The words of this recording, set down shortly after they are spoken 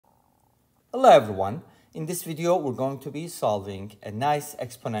Hello everyone. In this video, we're going to be solving a nice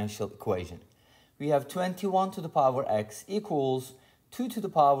exponential equation. We have 21 to the power x equals 2 to the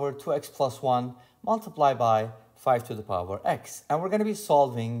power 2x plus 1 multiplied by 5 to the power x. And we're going to be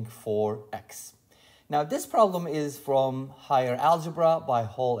solving for x. Now, this problem is from higher algebra by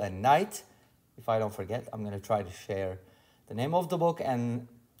Hall and Knight. If I don't forget, I'm going to try to share the name of the book and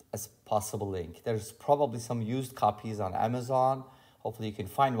a possible link. There's probably some used copies on Amazon. Hopefully you can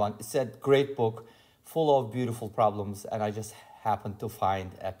find one. It's a great book full of beautiful problems, and I just happened to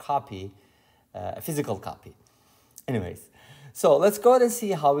find a copy, a physical copy. Anyways, so let's go ahead and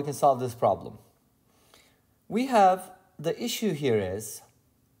see how we can solve this problem. We have, the issue here is,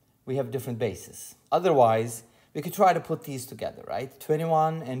 we have different bases. Otherwise, we could try to put these together, right?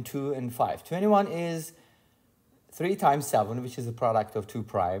 21 and 2 and 5. 21 is 3 times 7, which is the product of 2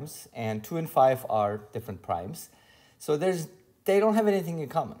 primes, and 2 and 5 are different primes. So they don't have anything in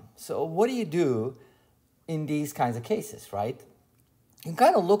common. So what do you do in these kinds of cases, right? You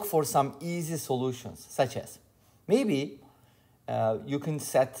kind of look for some easy solutions, such as maybe you can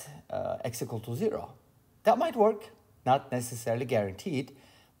set x equal to 0. That might work, not necessarily guaranteed,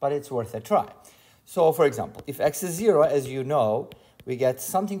 but it's worth a try. So for example, if x is 0, as you know, we get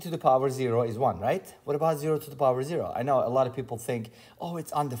something to the power 0 is 1, right? What about 0 to the power 0? I know a lot of people think, oh,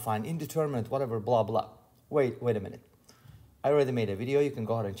 it's undefined, indeterminate, whatever, blah, blah. Wait a minute. I already made a video. You can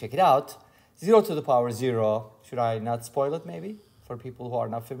go ahead and check it out. 0 to the power 0. Should I not spoil it maybe for people who are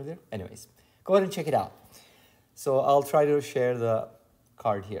not familiar? Anyways, go ahead and check it out. So I'll try to share the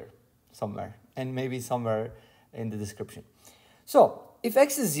card here somewhere and maybe somewhere in the description. So if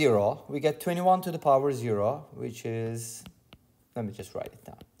x is 0, we get 21 to the power 0, which is, let me just write it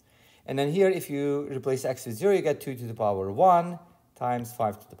down. And then here, if you replace x with 0, you get 2 to the power 1 times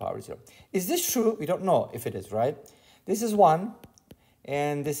 5 to the power 0. Is this true? We don't know if it is, right? This is 1,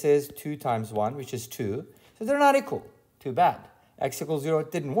 and this is 2 times 1, which is 2. So they're not equal. Too bad. X equals 0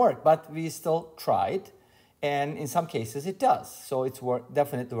 didn't work, but we still tried. And in some cases, it does. So it's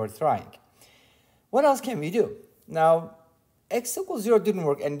definitely worth trying. What else can we do? Now, x equals 0 didn't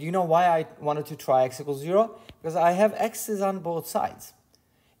work. And do you know why I wanted to try x equals 0? Because I have x's on both sides.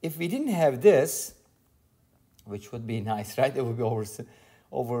 If we didn't have this, which would be nice, right? It would be overly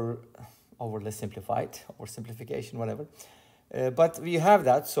simplified, or simplification, whatever. But we have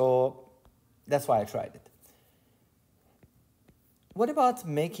that, so that's why I tried it. What about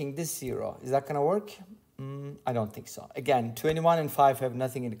making this 0? Is that going to work? I don't think so. Again, 21 and 5 have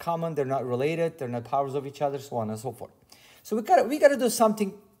nothing in common. They're not related. They're not powers of each other, so on and so forth. So we got to do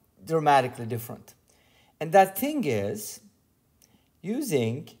something dramatically different. And that thing is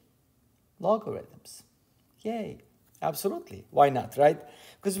using logarithms. Yay. Absolutely. Why not, right?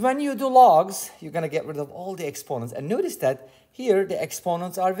 Because when you do logs, you're going to get rid of all the exponents. And notice that here, the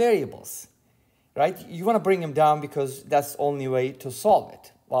exponents are variables, right? You want to bring them down because that's the only way to solve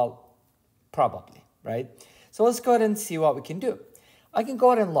it. Well, probably, right? So let's go ahead and see what we can do. I can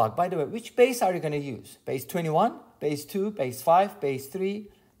go ahead and log. By the way, which base are you going to use? Base 21, base 2, base 5, base 3?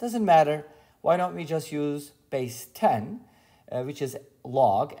 Doesn't matter. Why don't we just use base 10, which is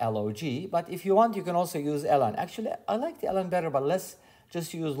log, L-O-G. But if you want, you can also use ln. Actually, I like the ln better, but let's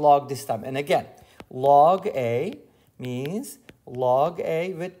just use log this time. And again, log A means log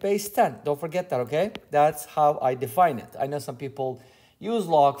A with base 10. Don't forget that, okay? That's how I define it. I know some people use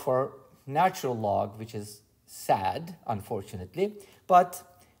log for natural log, which is sad, unfortunately,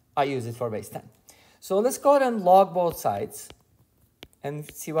 but I use it for base 10. So let's go ahead and log both sides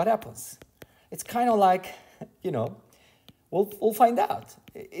and see what happens. It's kind of like, you know, we'll find out.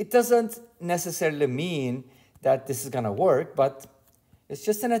 It doesn't necessarily mean that this is going to work, but it's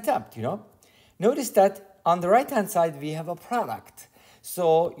just an attempt, you know. Notice that on the right-hand side, we have a product.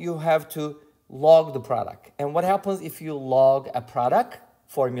 So you have to log the product. And what happens if you log a product?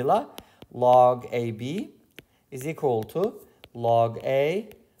 Formula, log AB is equal to log A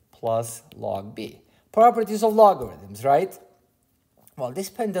plus log B. Properties of logarithms, right? Well, this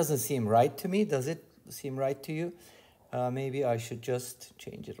pen doesn't seem right to me. Does it seem right to you? Maybe I should just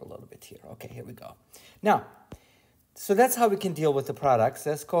change it a little bit here. Okay, here we go. Now, so that's how we can deal with the products.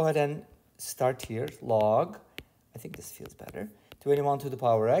 Let's go ahead and start here. Log, I think this feels better, 21 to the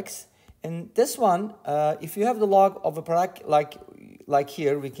power x. And this one, if you have the log of a product like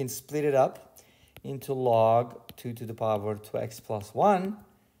here, we can split it up into log 2 to the power 2x plus 1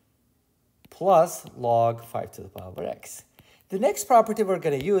 plus log 5 to the power x. The next property we're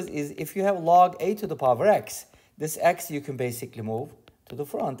going to use is if you have log a to the power x, this x you can basically move to the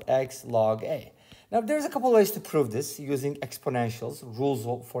front, x log a. Now, there's a couple ways to prove this using exponentials, rules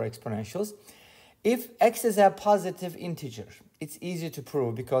for exponentials. If x is a positive integer it's easy to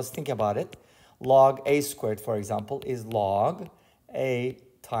prove because think about it. Log a squared, for example, is log a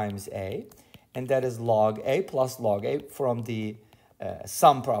times a. And that is log a plus log a from the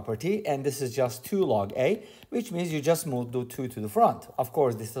sum property. And this is just 2 log a, which means you just move the 2 to the front. Of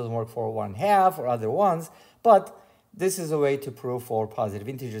course, this doesn't work for 1/2 or other ones, but this is a way to prove for positive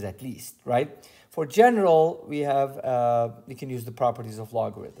integers at least, right? For general, we can use the properties of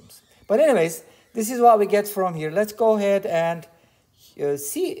logarithms. But anyways, this is what we get from here. Let's go ahead and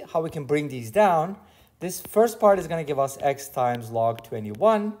see how we can bring these down. This first part is going to give us x times log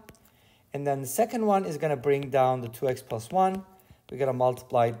 21. And then the second one is going to bring down the 2x plus 1. We're going to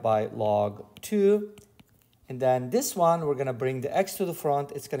multiply it by log 2. And then this one, we're going to bring the x to the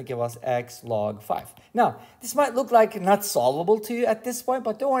front. It's going to give us x log 5. Now, this might look like not solvable to you at this point,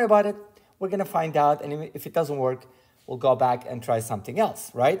 but don't worry about it. We're going to find out. And if it doesn't work, we'll go back and try something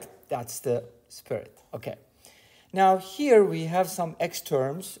else, right? That's the spirit. Okay. Now, here we have some x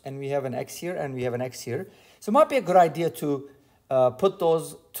terms, and we have an x here, and we have an x here. So it might be a good idea to put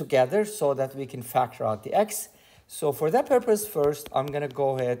those together so that we can factor out the x. So for that purpose, first, I'm going to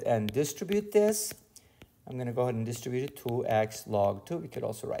go ahead and distribute this. I'm going to go ahead and distribute it 2x log 2. We could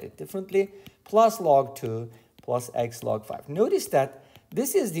also write it differently. Plus log 2 plus x log 5. Notice that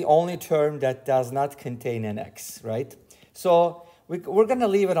this is the only term that does not contain an x, right? So we're going to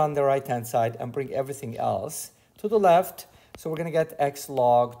leave it on the right-hand side and bring everything else to the left. So we're going to get x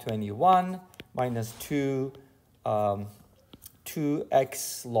log 21 minus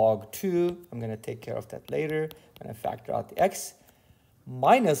 2x log 2. I'm going to take care of that later. I'm going to factor out the x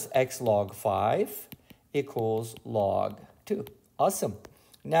minus x log 5 equals log 2. Awesome.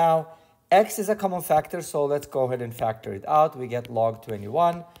 Now, x is a common factor, so let's go ahead and factor it out. We get log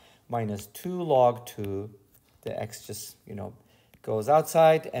 21 minus 2 log 2. The x just, goes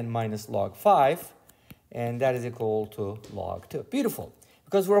outside, and minus log 5. And that is equal to log 2. Beautiful.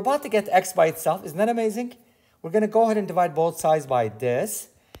 Because we're about to get x by itself. Isn't that amazing? We're going to go ahead and divide both sides by this.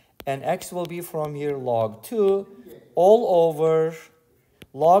 And x will be from here log 2 all over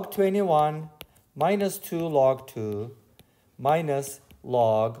log 21 minus 2 log 2 minus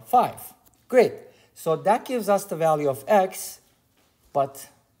log 5. Great. So that gives us the value of x, but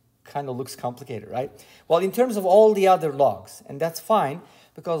kind of looks complicated, right? Well, in terms of all the other logs, and that's fine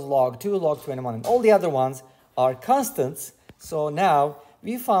because log 2, log 21, and all the other ones are constants. So now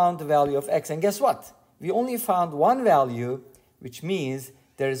we found the value of x, and guess what? We only found one value, which means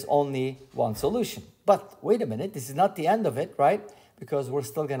there is only one solution. But wait a minute, this is not the end of it, right? Because we're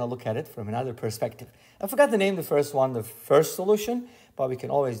still going to look at it from another perspective. I forgot to name the first one the first solution, but we can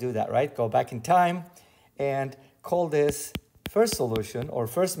always do that, right? Go back in time and call this first solution or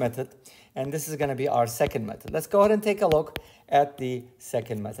first method, and this is going to be our second method. Let's go ahead and take a look at the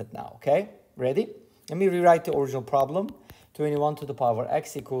second method now, okay? Ready? Let me rewrite the original problem. 21 to the power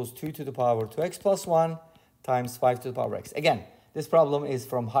x equals 2 to the power 2x plus 1 times 5 to the power x. Again, this problem is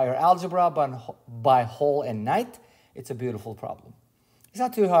from higher algebra, but by Hall and Knight. It's a beautiful problem. It's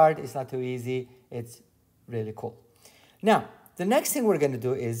not too hard. It's not too easy. It's really cool. Now, the next thing we're going to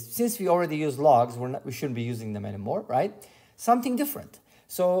do is, since we already use logs, we shouldn't be using them anymore, right? Something different.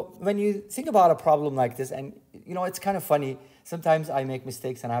 So when you think about a problem like this, and it's kind of funny, sometimes I make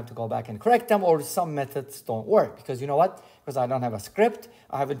mistakes and I have to go back and correct them, or some methods don't work because you know what? Because I don't have a script,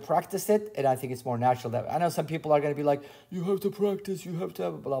 I haven't practiced it, and I think it's more natural that I know some people are going to be like, you have to practice, you have to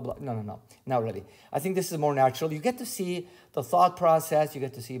have blah, blah. No, not really. I think this is more natural. You get to see the thought process, you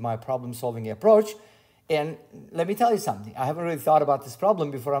get to see my problem solving approach. And let me tell you something. I haven't really thought about this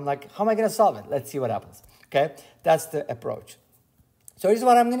problem before. I'm like, how am I going to solve it? Let's see what happens. Okay, that's the approach. So here's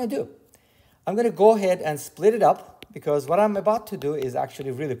what I'm going to do. I'm going to go ahead and split it up because what I'm about to do is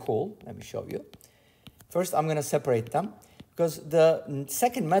actually really cool. Let me show you. First, I'm going to separate them because the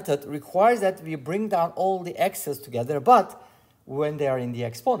second method requires that we bring down all the x's together, but when they are in the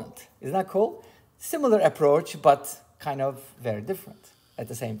exponent. Isn't that cool? Similar approach, but kind of very different at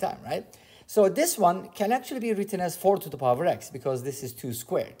the same time, right? So this one can actually be written as 4 to the power x because this is 2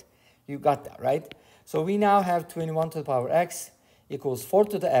 squared. You got that, right? So we now have 21 to the power x equals 4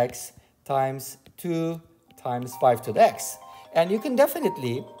 to the x times 2 times 5 to the x. And you can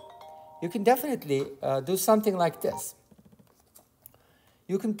definitely do something like this.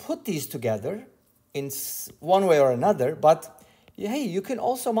 You can put these together in one way or another, but hey, you can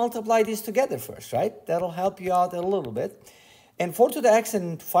also multiply these together first, right? That'll help you out a little bit. And 4 to the x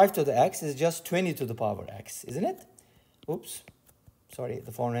and 5 to the x is just 20 to the power x, isn't it? Oops. Sorry,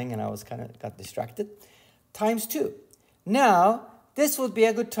 the phone rang and I was got distracted. Times 2. Now, this would be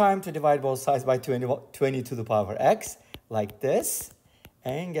a good time to divide both sides by 20 to the power x, like this.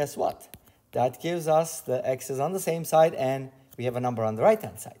 And guess what? That gives us the x's on the same side, and we have a number on the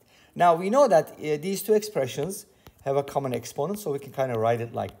right-hand side. Now, we know that these two expressions have a common exponent, so we can kind of write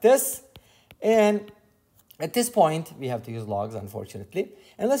it like this. And at this point, we have to use logs, unfortunately.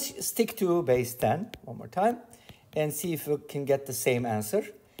 And let's stick to base 10 one more time and see if we can get the same answer.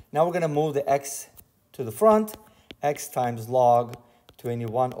 Now we're going to move the x to the front. X times log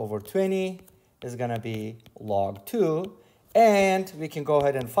 21 over 20 is going to be log 2. And we can go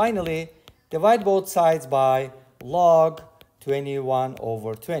ahead and finally divide both sides by log 21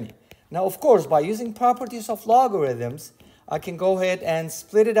 over 20. Now, of course, by using properties of logarithms, I can go ahead and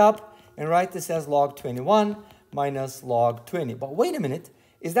split it up and write this as log 21 minus log 20. But wait a minute,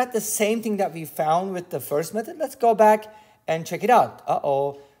 is that the same thing that we found with the first method? Let's go back and check it out.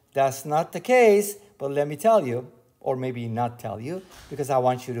 Uh-oh, that's not the case, but let me tell you, or maybe not tell you, because I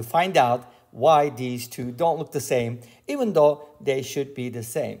want you to find out why these two don't look the same, even though they should be the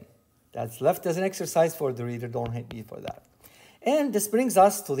same. That's left as an exercise for the reader. Don't hate me for that. And this brings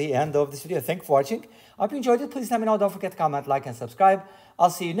us to the end of this video. Thank you for watching. I hope you enjoyed it. Please let me know. Don't forget to comment, like, and subscribe.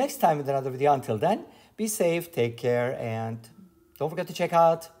 I'll see you next time with another video. Until then, be safe, take care, and don't forget to check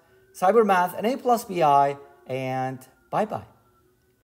out SyberMath and aplusbi, and bye-bye.